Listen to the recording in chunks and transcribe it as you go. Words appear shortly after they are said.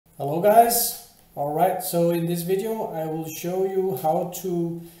Hello guys! Alright, so in this video I will show you how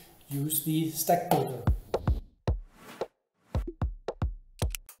to use the stack builder.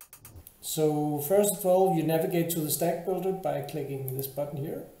 So first of all, you navigate to the stack builder by clicking this button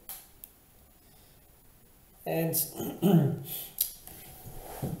here. And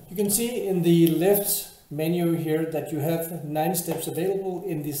you can see in the left menu here that you have 9 steps available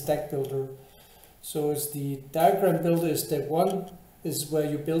in the stack builder. So it's the diagram builder is step 1. This is where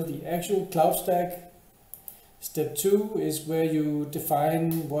you build the actual cloud stack. Step 2 is where you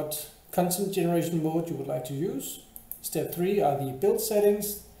define what content generation mode you would like to use. Step 3 are the build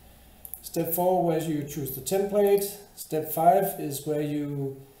settings. Step 4 where you choose the template. Step 5 is where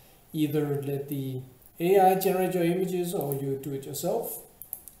you either let the AI generate your images or you do it yourself.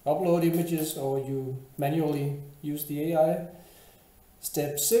 Upload images or you manually use the AI.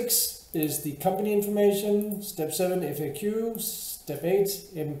 Step 6 is the company information. Step 7 FAQ. Step 8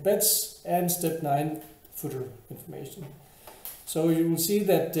 embeds, and step 9 footer information. So you will see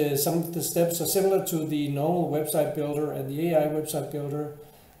that some of the steps are similar to the normal website builder and the AI website builder,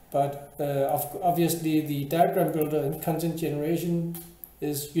 but obviously the diagram builder and content generation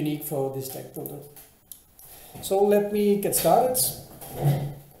is unique for this stack builder. So let me get started.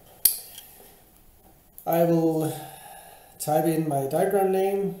 I will type in my diagram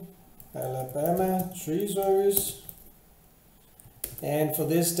name, Alabama Tree Service. And for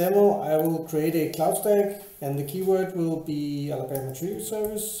this demo, I will create a cloud stack, and the keyword will be Alabama Tree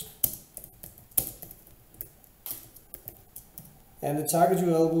Service. And the target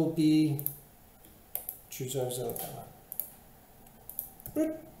URL will be Tree Service Alabama.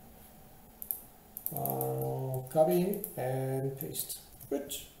 Good. I'll copy and paste.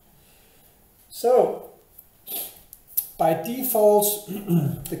 Good. So, by default,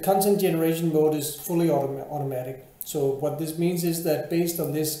 the content generation mode is fully automatic. So what this means is that based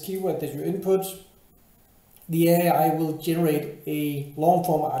on this keyword that you input, the AI will generate a long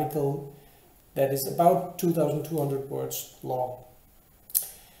form article that is about 2,200 words long.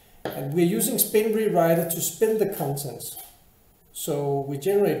 And we're using Spin Rewriter to spin the contents. So we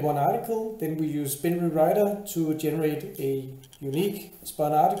generate one article, then we use Spin Rewriter to generate a unique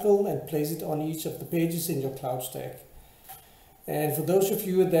spun article and place it on each of the pages in your cloud stack. And for those of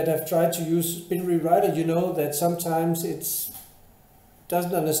you that have tried to use Spin Rewriter, you know that sometimes it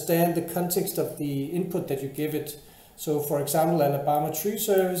doesn't understand the context of the input that you give it. So for example, Alabama Tree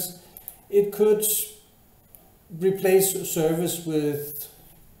Service, it could replace service with,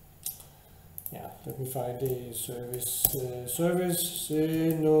 let me find a service, service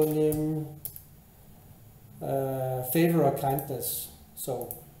synonym, favor or kindness.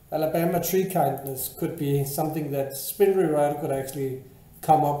 So Alabama Tree Kindness could be something that Spin Rewriter could actually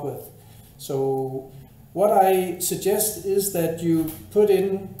come up with. So what I suggest is that you put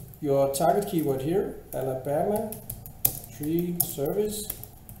in your target keyword here, Alabama Tree Service,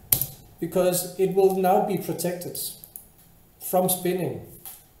 because it will now be protected from spinning.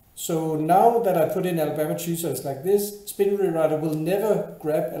 So now that I put in Alabama Tree Service like this, Spin Rewriter will never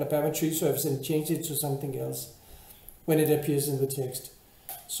grab Alabama Tree Service and change it to something else when it appears in the text.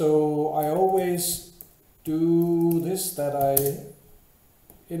 So I always do this, that I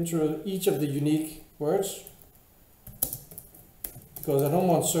enter each of the unique words, because I don't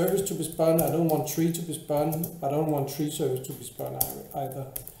want service to be spun, I don't want tree to be spun, I don't want tree service to be spun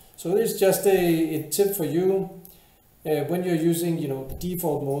either. So this is just a tip for you when you're using the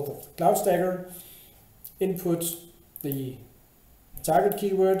default mode of Cloud Stacker. Input the target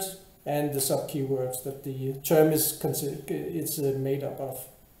keywords and the sub keywords that the term is made up of.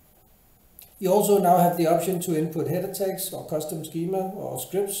 You also now have the option to input header tags or custom schema or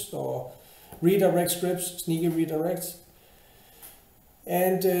scripts or redirect scripts, sneaky redirects.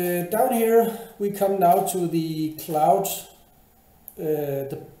 And down here we come now to the cloud,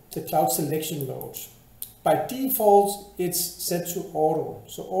 the cloud selection mode. By default, it's set to auto,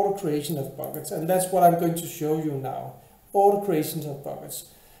 so auto creation of buckets, and that's what I'm going to show you now. Auto creation of buckets.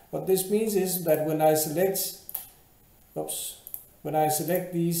 What this means is that when I select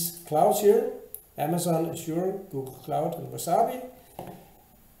these clouds here, Amazon, Azure, Google Cloud, and Wasabi,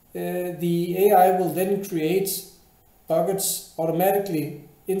 the AI will then create buckets automatically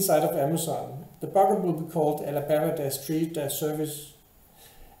inside of Amazon. The bucket will be called Alabama-Tree-Service,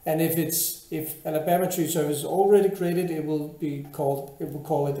 and if Alabama Tree Service is already created, it will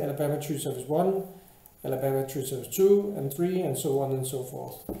call it Alabama Tree Service 1, Alabama Tree Service 2 and 3, and so on and so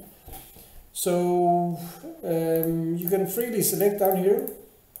forth. So you can freely select down here,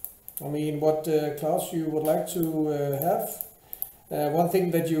 what clouds you would like to have. One thing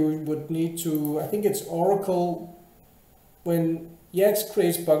that you would need to, I think it's Oracle, when Yacss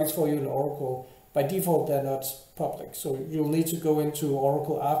creates buckets for you in Oracle. By default, they're not public, so you'll need to go into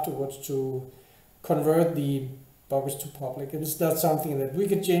Oracle afterwards to convert the buckets to public. And it's not something that we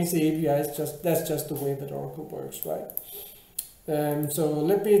could change the API. That's just the way that Oracle works, right? So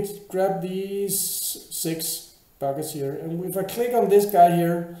let me grab these 6 buckets here, and if I click on this guy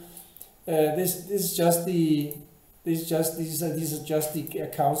here, these are just the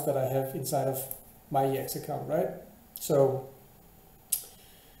accounts that I have inside of my Yacss account, right? So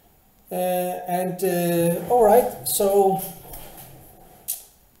all right, so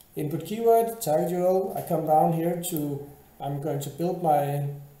input keyword, target URL. I come down here to, I'm going to build my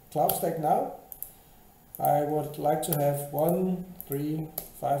cloud stack now. I would like to have 1, 3,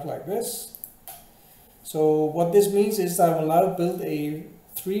 5 like this. So what this means is I will now build a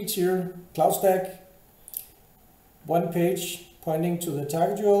 3-tier cloud stack. 1 page pointing to the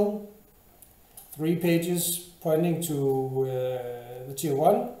target URL, 3 pages pointing to the tier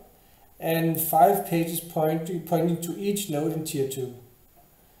 1, and 5 pages pointing to each node in tier 2.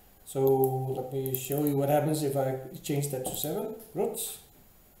 So let me show you what happens if I change that to 7 root,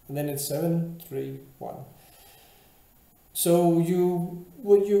 and then it's 7, 3, 1. So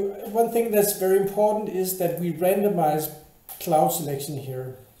one thing that's very important is that we randomize cloud selection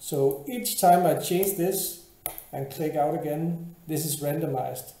here. So each time I change this and click out again, this is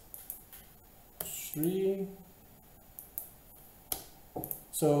randomized. 3.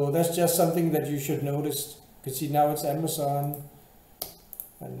 So that's just something that you should notice. You can see now it's Amazon,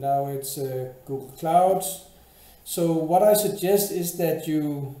 and now it's Google Cloud. So what I suggest is that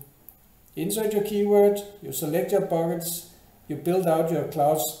you insert your keyword, you select your buckets, you build out your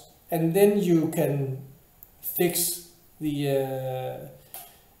clouds, and then you can fix the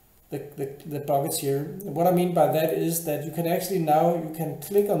buckets here. What I mean by that is that you can actually now, you can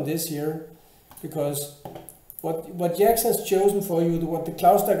click on this here, because what Yacss has chosen for you, what the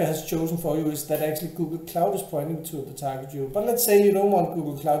Cloud Stacker has chosen for you, is that actually Google Cloud is pointing to the target URL. But let's say you don't want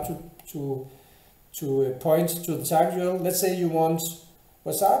Google Cloud to point to the target URL. Let's say you want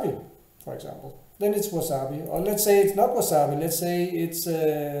Wasabi, for example. Then it's Wasabi. Or let's say it's not Wasabi. Let's say it's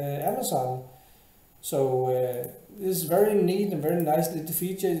Amazon. So this is very neat and very nice little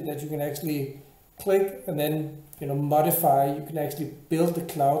feature that you can actually click and then modify. You can actually build the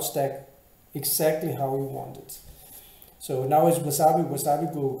cloud stack exactly how you want it. So now it's Wasabi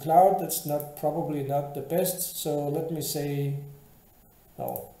Google Cloud. That's probably not the best. So let me say,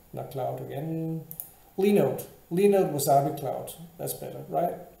 no, not cloud again. Linode Wasabi Cloud. That's better,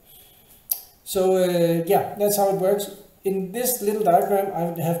 right? So yeah, that's how it works. In this little diagram,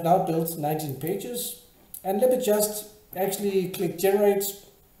 I have now built 19 pages. And let me just actually click generate.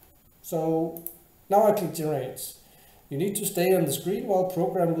 So now I click generate. You need to stay on the screen while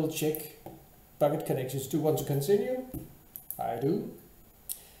program will check bucket connections. Do you want to continue? I do.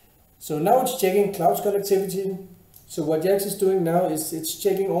 So now it's checking cloud connectivity. So what Yacss is doing now is it's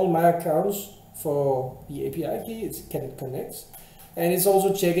checking all my accounts for the API key. Can it connect? And it's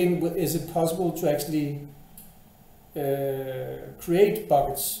also checking, is it possible to actually create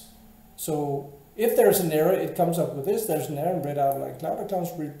buckets. So if there's an error, it comes up with this. There's an error in red outline cloud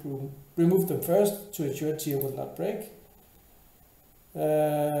accounts. Remove them first to ensure tier will not break.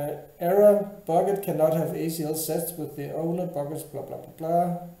 Error, bucket cannot have ACL sets with the owner buckets, blah blah blah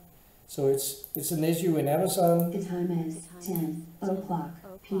blah. So it's an issue in Amazon. The time is 10 o'clock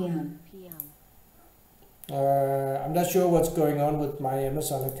p.m. I'm not sure what's going on with my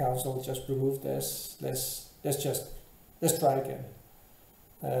Amazon account, so I'll just remove this. Let's try again.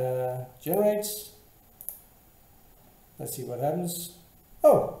 Generates. Let's see what happens.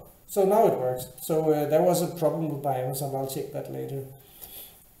 Oh, so now it works. So there was a problem with my Amazon. I'll check that later.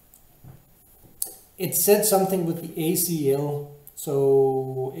 It said something with the ACL.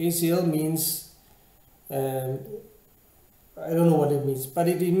 So ACL means, I don't know what it means, but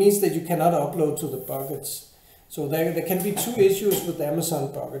it means that you cannot upload to the buckets. So there can be 2 issues with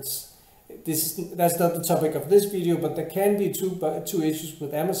Amazon buckets. That's not the topic of this video, but there can be two issues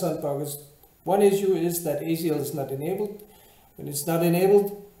with Amazon buckets. One issue is that ACL is not enabled. When it's not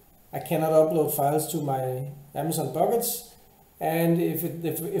enabled, I cannot upload files to my Amazon buckets. And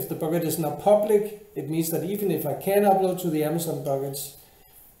if the bucket is not public, it means that even if I can upload to the Amazon buckets,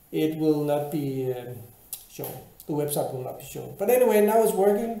 it will not be shown. The website will not be shown. But anyway, now it's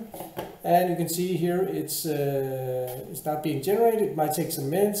working, and you can see here it's not being generated. It might take some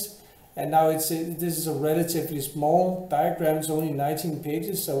minutes. And now this is a relatively small diagram. It's only 19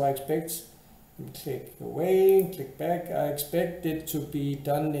 pages, so I expect, click away, click back. I expect it to be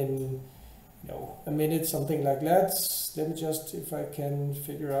done in a minute, something like that. Let me just, if I can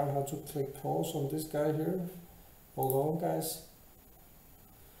figure out how to click pause on this guy here. Hold on, guys.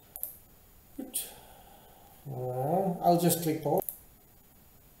 I'll just click pause.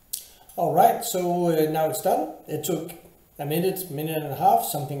 Alright, so now it's done. It took a minute and a half,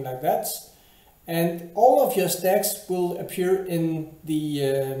 something like that. And all of your stacks will appear in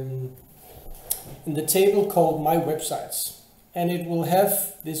the table called My Websites. And it will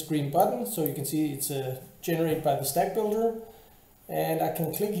have this green button, so you can see it's generated by the stack builder. And I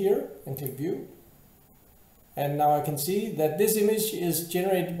can click here and click View. And now I can see that this image is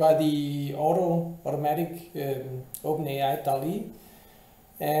generated by the automatic OpenAI DALL-E.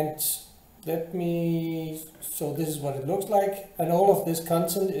 And so this is what it looks like, and all of this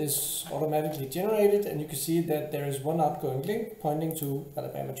content is automatically generated, and you can see that there is one outgoing link pointing to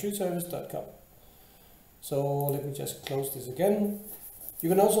alabamatreeservice.com. So let me just close this again. You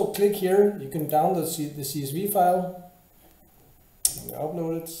can also click here, you can download the CSV file, and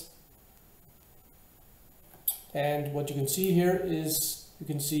upload it. And what you can see here is, you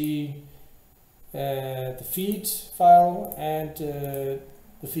can see the feed file, and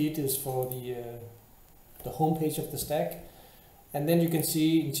the feed is for the home page of the stack. And then you can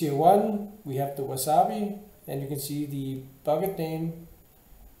see in tier 1 we have the Wasabi, and you can see the bucket name,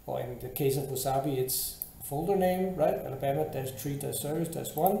 or in the case of Wasabi it's folder name, right?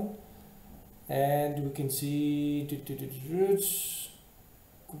 Alabama-tree-service-1. And we can see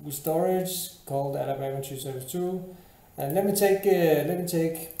Google storage called Alabama-tree-service-2. And let me take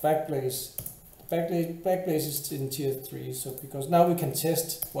Backblaze. Backblaze is in tier 3, so because now we can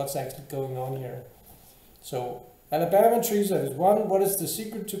test what's actually going on here. So Alabama Tree Service 1, what is the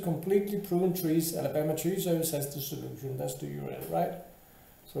secret to completely prune trees? Alabama Tree Service has the solution. That's the URL, right?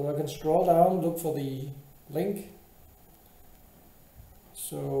 So I can scroll down, look for the link.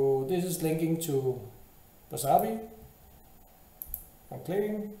 So this is linking to Wasabi. I'm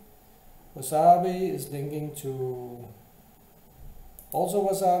clicking. Wasabi is linking to also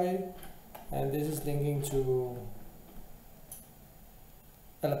Wasabi. And this is linking to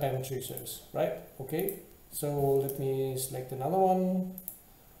Alabama Tree Service, right? Okay, so let me select another one,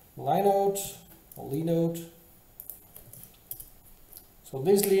 Linode or Linode. So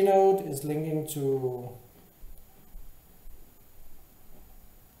this Linode is linking to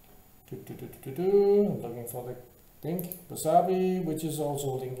I'm looking for the link, Wasabi, which is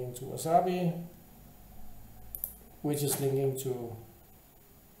also linking to Wasabi, which is linking to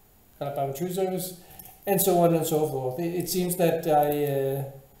Alabama Tree Service, and so on and so forth. It seems that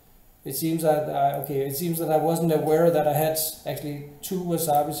I wasn't aware that I had actually 2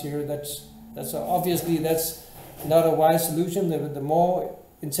 Wasabis here. That's obviously that's not a wise solution. The more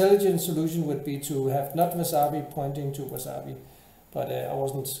intelligent solution would be to have not Wasabi pointing to Wasabi, but I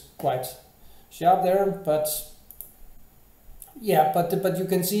wasn't quite sharp there. But yeah, but you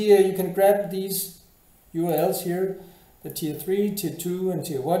can see you can grab these URLs here, the tier 3, tier 2 and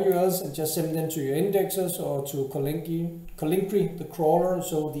tier 1 URLs, and just send them to your indexers or to Colinkry, the crawler,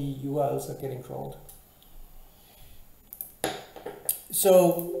 so the URLs are getting crawled.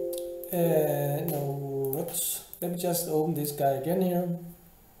 So let me just open this guy again here.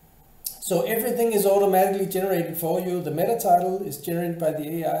 So everything is automatically generated for you. The meta title is generated by the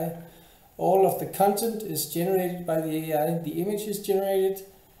AI. All of the content is generated by the AI. The image is generated,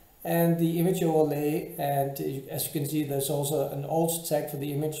 and the image overlay, and as you can see there's also an alt tag for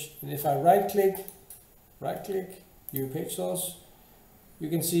the image. And if I right click view page source, you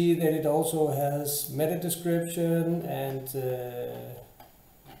can see that it also has meta description and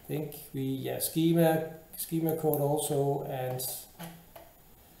I think schema code also, and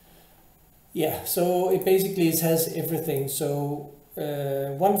yeah, so it basically has everything. So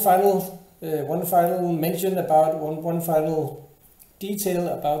one final mention about one final detail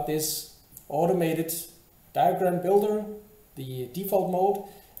about this automated diagram builder, the default mode,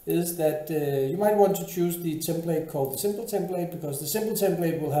 is that you might want to choose the template called the simple template, because the simple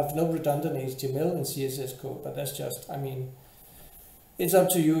template will have no redundant HTML and CSS code, but that's just, I mean, it's up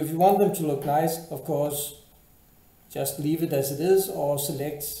to you. If you want them to look nice, of course, just leave it as it is, or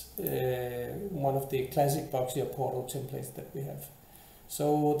select one of the classic Boxy or Portal templates that we have.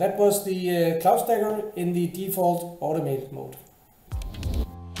 So that was the Cloud Stacker in the default automated mode.